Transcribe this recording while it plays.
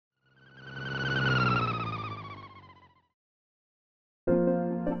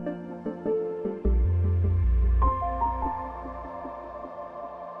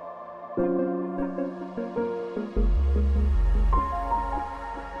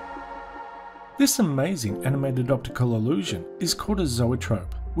This amazing animated optical illusion is called a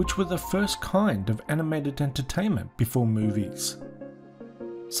zoetrope, which were the first kind of animated entertainment before movies.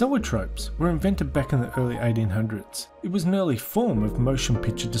 Zoetropes were invented back in the early 1800s. It was an early form of motion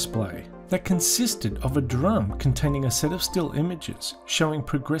picture display that consisted of a drum containing a set of still images showing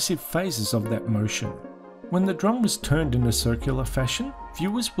progressive phases of that motion. When the drum was turned in a circular fashion,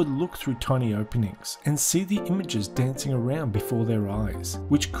 viewers would look through tiny openings and see the images dancing around before their eyes,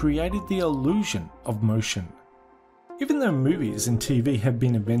 which created the illusion of motion. Even though movies and TV have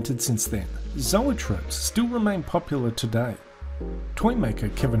been invented since then, zoetropes still remain popular today. Toy maker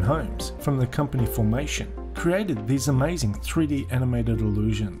Kevin Holmes, from the company Formation, created these amazing 3D animated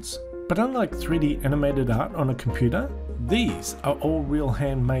illusions. But unlike 3D animated art on a computer, these are all real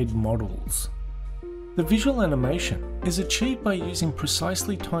handmade models. The visual animation is achieved by using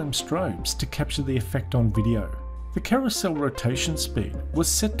precisely timed strobes to capture the effect on video. The carousel rotation speed was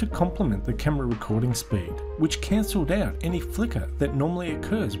set to complement the camera recording speed, which cancelled out any flicker that normally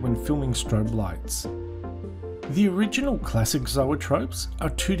occurs when filming strobe lights. The original classic zoetropes are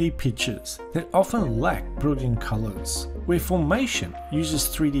 2D pictures that often lack brilliant colours, where Formation uses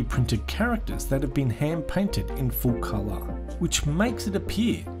 3D printed characters that have been hand painted in full colour, which makes it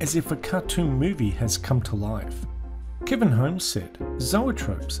appear as if a cartoon movie has come to life. Kevin Holmes said,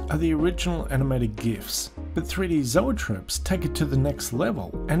 "Zoetropes are the original animated GIFs, but 3D zoetropes take it to the next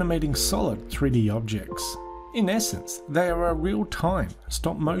level, animating solid 3D objects. In essence, they are a real-time,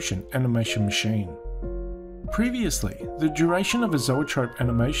 stop-motion animation machine." Previously, the duration of a zoetrope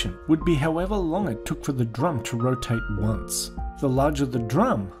animation would be however long it took for the drum to rotate once. The larger the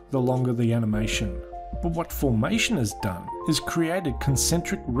drum, the longer the animation. But what Formation has done is created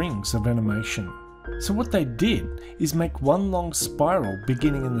concentric rings of animation. So what they did is make one long spiral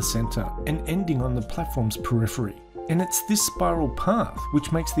beginning in the center and ending on the platform's periphery. And it's this spiral path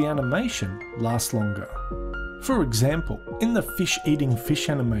which makes the animation last longer. For example, in the fish eating fish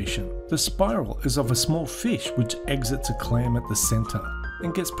animation, the spiral is of a small fish which exits a clam at the center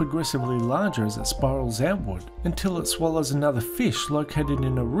and gets progressively larger as it spirals outward until it swallows another fish located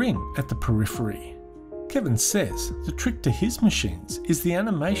in a ring at the periphery. Kevin says the trick to his machines is the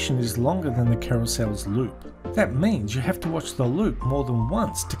animation is longer than the carousel's loop. That means you have to watch the loop more than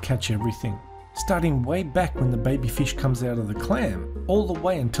once to catch everything, starting way back when the baby fish comes out of the clam, all the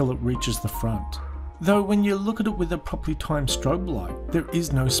way until it reaches the front. Though when you look at it with a properly timed strobe light, there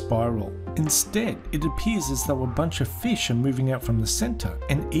is no spiral. Instead, it appears as though a bunch of fish are moving out from the center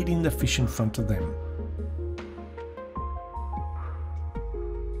and eating the fish in front of them.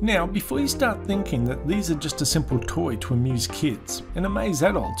 Now, before you start thinking that these are just a simple toy to amuse kids and amaze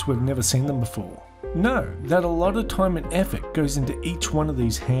adults who have never seen them before, know that a lot of time and effort goes into each one of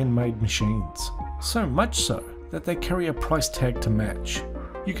these handmade machines. So much so that they carry a price tag to match.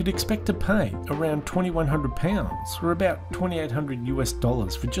 You could expect to pay around £2,100 or about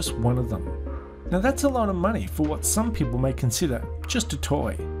 $2,800 for just one of them. Now that's a lot of money for what some people may consider just a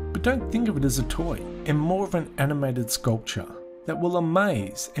toy, but don't think of it as a toy, and more of an animated sculpture that will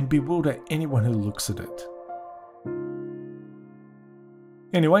amaze and bewilder anyone who looks at it.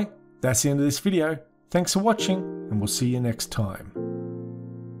 Anyway, that's the end of this video. Thanks for watching, and we'll see you next time.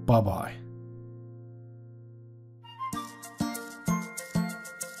 Bye bye.